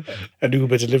being an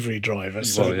Uber delivery driver.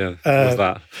 So, well, yeah, was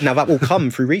that. Now that will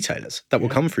come through retailers. That will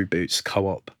come through Boots,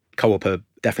 Co-op. Co-op are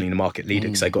definitely the market leader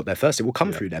because they got there first. It will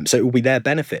come through them. So it will be their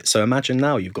benefit. So imagine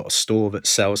now you've got a store that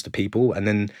sells to people, and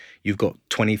then you've got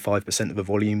 25% of the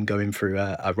volume going through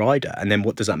a rider. And then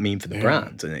what does that mean for the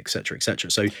brand, and et cetera, et cetera.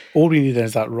 So all we need then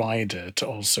is that rider to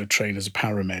also train as a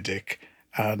paramedic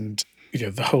and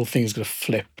the whole thing's going to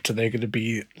flip to they're going to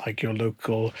be like your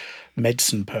local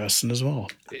medicine person as well.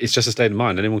 It's just a state of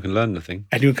mind. Anyone can learn anything.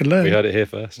 Anyone can learn. We heard it here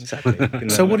first. Exactly.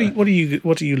 So what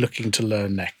are you looking to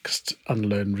learn next?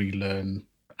 Unlearn, relearn,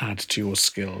 add to your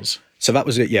skills. So that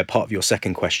was part of your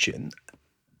second question.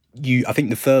 I think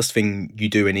the first thing you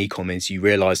do in e-com is you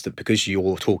realise that because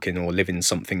you're talking or living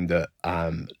something that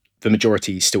the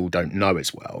majority still don't know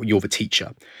as well, you're the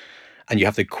teacher. And you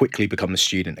have to quickly become a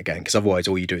student again, because otherwise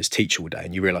all you do is teach all day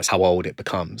and you realise how old it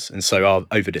becomes. And so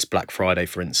over this Black Friday,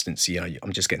 for instance,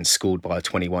 I'm just getting schooled by a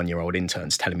 21-year-old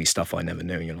interns telling me stuff I never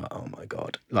knew. And you're like, oh my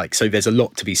God. So there's a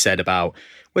lot to be said about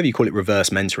whether you call it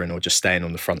reverse mentoring or just staying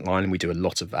on the front line. And we do a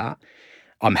lot of that.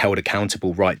 I'm held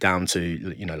accountable right down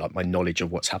to, my knowledge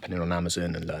of what's happening on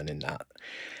Amazon and learning that.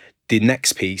 The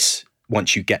next piece,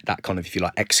 once you get that kind of, if you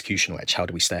like, executional edge, how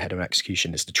do we stay ahead of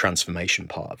execution, is the transformation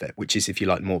part of it, which is, if you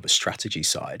like, more of a strategy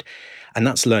side. And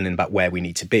that's learning about where we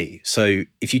need to be. So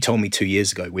if you told me 2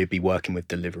 years ago we'd be working with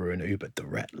Deliveroo and Uber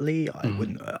directly,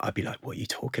 I'd be like, what are you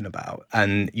talking about?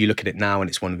 And you look at it now and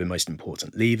it's one of the most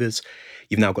important levers.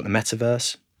 You've now got the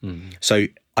metaverse. So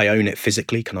I own it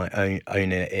physically. Can I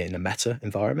own it in a meta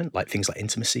environment? Like things like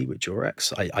intimacy with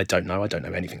Durex. I don't know. I don't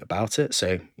know anything about it.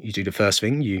 So you do the first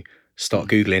thing, you start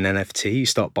Googling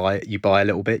NFT, you buy a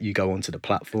little bit, you go onto the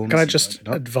platform. Can I just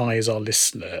advise our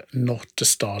listener not to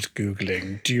start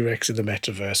Googling Durex in the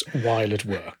metaverse while at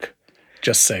work?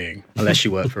 Just saying. Unless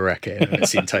you work for Reckitt and it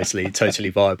seemed totally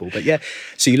viable. But yeah,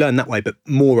 so you learn that way. But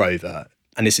moreover,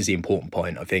 and this is the important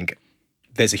point, I think,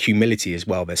 there's a humility as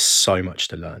well. There's so much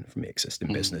to learn from the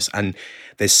existing business. And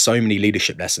there's so many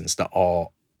leadership lessons that are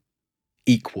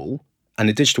equal. And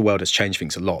the digital world has changed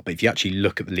things a lot. But if you actually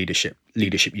look at the leadership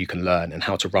you can learn and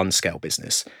how to run scale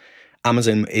business,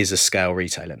 Amazon is a scale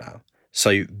retailer now.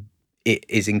 So it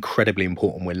is incredibly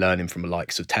important we're learning from the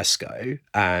likes of Tesco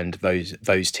and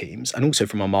those teams, and also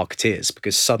from our marketeers,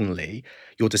 because suddenly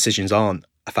your decisions aren't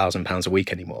 £1,000 a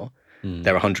week anymore.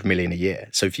 They're 100 million a year.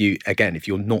 So if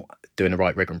you're not doing the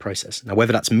right rigor and process, now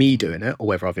whether that's me doing it or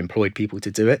whether I've employed people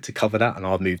to do it to cover that and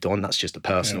I've moved on, that's just a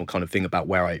personal kind of thing about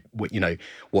where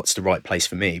what's the right place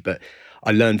for me. But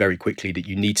I learned very quickly that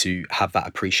you need to have that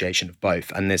appreciation of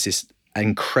both. And there's this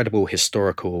incredible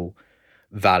historical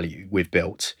value we've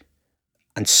built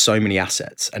and so many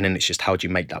assets. And then it's just, how do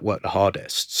you make that work the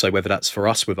hardest? So whether that's for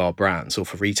us with our brands or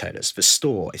for retailers, the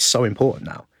store is so important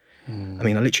now. I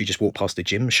mean, I literally just walked past the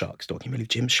Gymshark store. Can you believe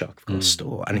Gymshark have got a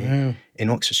store in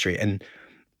Oxford Street? And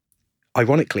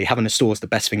ironically, having a store is the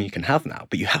best thing you can have now,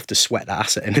 but you have to sweat that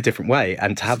asset in a different way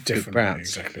and to have good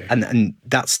brands. Exactly. And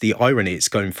that's the irony. It's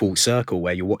going full circle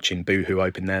where you're watching Boohoo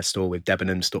open their store with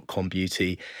Debenhams.com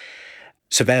Beauty.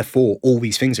 So therefore, all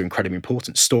these things are incredibly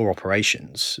important. Store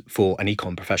operations for an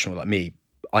e-com professional like me,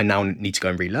 I now need to go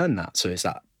and relearn that. So is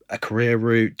that a career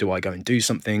route? Do I go and do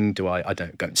something? Do I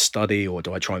don't go and study, or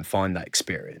do I try and find that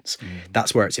experience?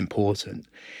 That's where it's important.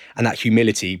 And that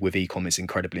humility with e-com is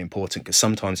incredibly important, because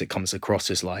sometimes it comes across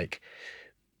as like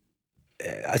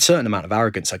a certain amount of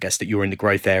arrogance, I guess, that you're in the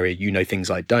growth area, you know things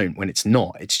I don't, when it's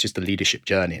not. It's just a leadership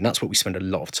journey. And that's what we spend a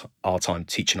lot of our time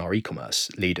teaching our e-commerce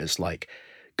leaders, like,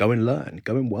 go and learn,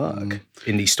 go and work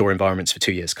in these store environments for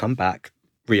 2 years, come back,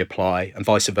 reapply, and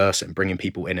vice versa, and bringing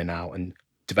people in and out and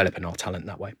developing our talent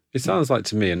that way. It sounds like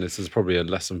to me, and this is probably a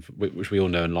lesson which we all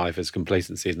know in life, is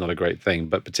complacency is not a great thing,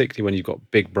 but particularly when you've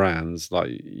got big brands like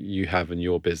you have in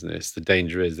your business, the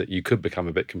danger is that you could become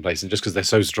a bit complacent just because they're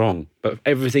so strong. But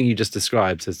everything you just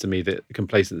described says to me that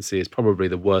complacency is probably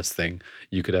the worst thing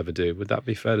you could ever do. Would that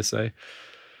be fair to say?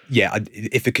 Yeah,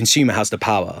 if the consumer has the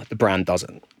power, the brand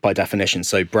doesn't, by definition.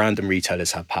 So brand and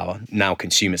retailers have power. Now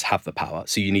consumers have the power.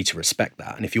 So you need to respect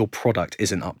that. And if your product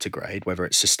isn't up to grade, whether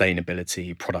it's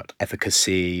sustainability, product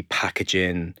efficacy,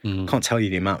 packaging, I can't tell you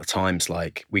the amount of times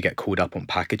like we get called up on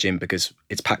packaging because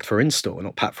it's packed for in-store,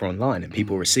 not packed for online, and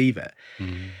people receive it.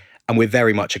 And we're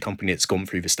very much a company that's gone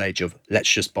through the stage of let's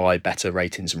just buy better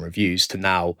ratings and reviews to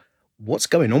now, what's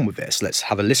going on with this? Let's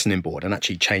have a listening board and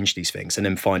actually change these things, and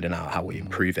then finding out how we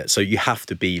improve it. So you have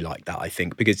to be like that, I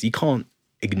think, because you can't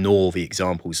ignore the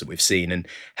examples that we've seen. And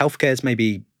healthcare's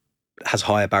maybe has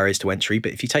higher barriers to entry,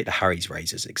 but if you take the Harry's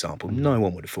razors example, no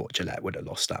one would have thought Gillette would have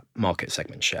lost that market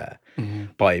segment share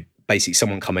by basically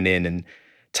someone coming in and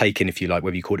taking, if you like,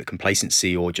 whether you call it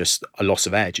complacency or just a loss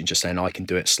of edge, and just saying, I can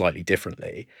do it slightly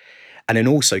differently. And then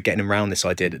also getting around this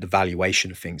idea that the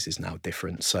valuation of things is now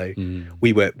different. So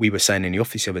we were saying in the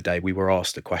office the other day, we were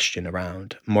asked a question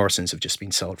around Morrison's have just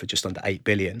been sold for just under 8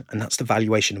 billion. And that's the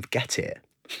valuation of Getir.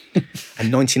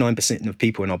 And 99% of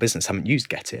people in our business haven't used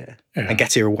Getir. And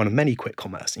Getir are one of many quick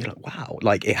commerce. And you're like, wow,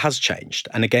 like it has changed.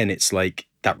 And again, it's like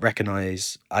that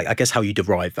recognize, I guess, how you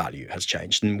derive value has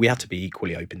changed. And we have to be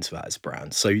equally open to that as a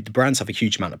brand. So the brands have a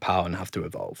huge amount of power and have to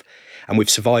evolve. And we've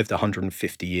survived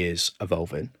 150 years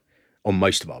evolving on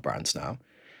most of our brands now.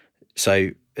 So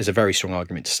there's a very strong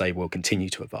argument to say we'll continue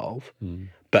to evolve.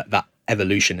 But that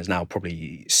evolution is now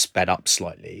probably sped up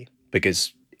slightly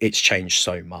because it's changed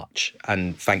so much.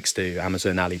 And thanks to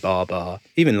Amazon, Alibaba,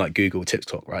 even like Google,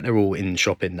 TikTok, right? They're all in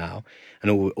shopping now.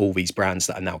 And all these brands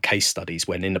that are now case studies,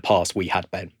 when in the past we had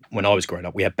when I was growing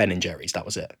up, we had Ben and Jerry's. That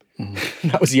was it.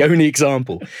 That was the only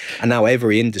example. And now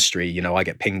every industry, you know, I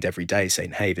get pinged every day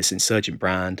saying, hey, this insurgent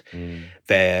brand,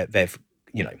 they've,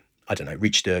 you know, I don't know,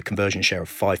 reached a conversion share of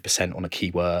 5% on a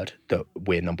keyword that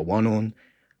we're number one on.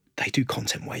 They do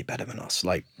content way better than us.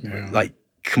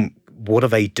 What are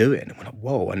they doing? And we're like,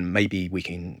 whoa, and maybe we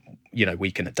can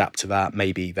adapt to that.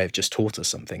 Maybe they've just taught us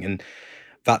something. And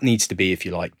that needs to be, if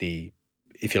you like, the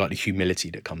humility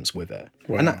that comes with it.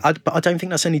 Wow. But I don't think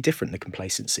that's any different than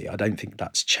complacency. I don't think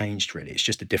that's changed really. It's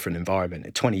just a different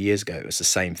environment. 20 years ago, it was the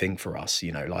same thing for us.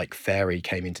 You know, like Fairy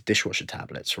came into dishwasher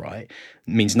tablets, right? It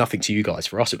means nothing to you guys.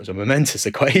 For us, it was a momentous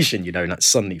equation, you know, and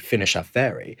suddenly Finish have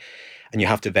Fairy. And you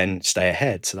have to then stay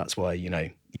ahead. So that's why, you know,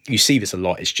 you see this a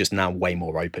lot. It's just now way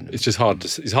more open. It's just hard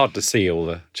to see all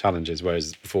the challenges,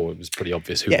 whereas before it was pretty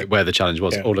obvious where the challenge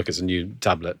was. Yeah. Oh, look, it's a new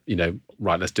tablet. You know,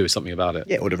 right, let's do something about it.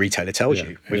 Yeah, or the retailer tells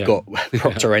you, we've got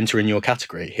Procter entering your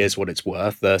category. Here's what it's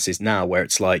worth. Versus now where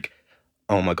it's like,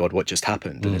 oh my God, what just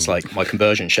happened? And it's like my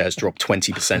conversion shares dropped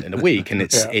 20% in a week. And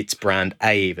it's brand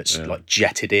A that's like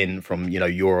jetted in from, you know,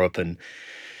 Europe and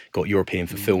got European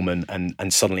fulfillment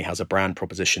and suddenly has a brand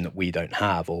proposition that we don't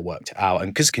have or worked out.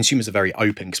 And because consumers are very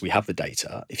open, because we have the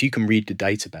data, if you can read the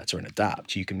data better and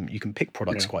adapt, you can pick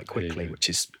products quite quickly, which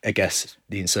is, I guess,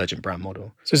 the insurgent brand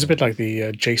model. So it's a bit like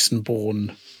the Jason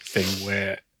Bourne thing,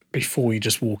 where before you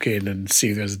just walk in and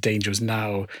see there's dangers.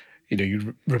 Now, you know,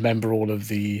 you remember all of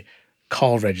the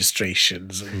car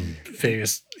registrations and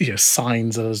various, you know,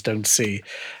 signs others don't see.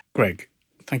 Greg,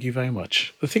 thank you very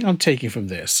much. The thing I'm taking from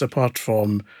this, apart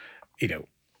from, you know,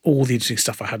 all the interesting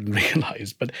stuff I hadn't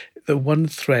realised, but the one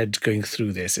thread going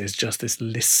through this is just this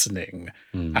listening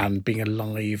and being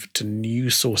alive to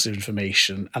new sources of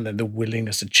information, and then the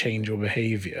willingness to change your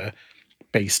behaviour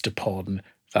based upon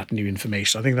that new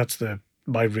information. I think that's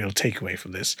my real takeaway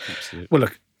from this. Absolutely. Well,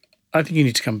 look, I think you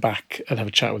need to come back and have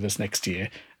a chat with us next year,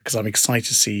 because I'm excited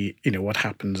to see, you know, what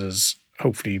happens as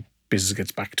hopefully business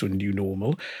gets back to a new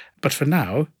normal. But for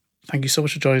now, thank you so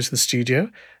much for joining us in the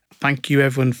studio. Thank you,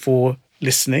 everyone, for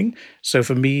listening. So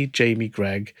for me, Jamie,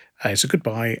 Greg, it's a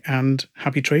goodbye and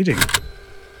happy trading.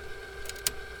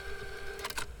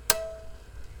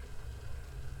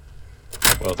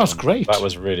 Well, that's great. That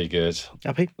was really good.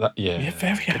 Happy? Yeah,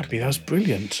 very happy. That was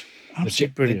brilliant.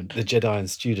 Absolutely brilliant. The Jedi and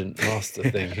student master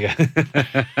thing. Yeah.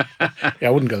 I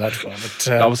wouldn't go that far.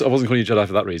 But I wasn't calling you Jedi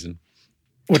for that reason.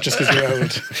 Well, just because you're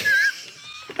old.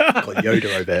 Got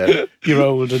Yoda over there. You're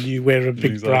old and you wear a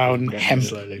big brown hemp.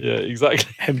 Yeah,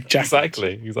 exactly. Hemp jacket.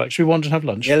 Exactly. Should we wander and have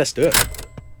lunch? Yeah, let's do it.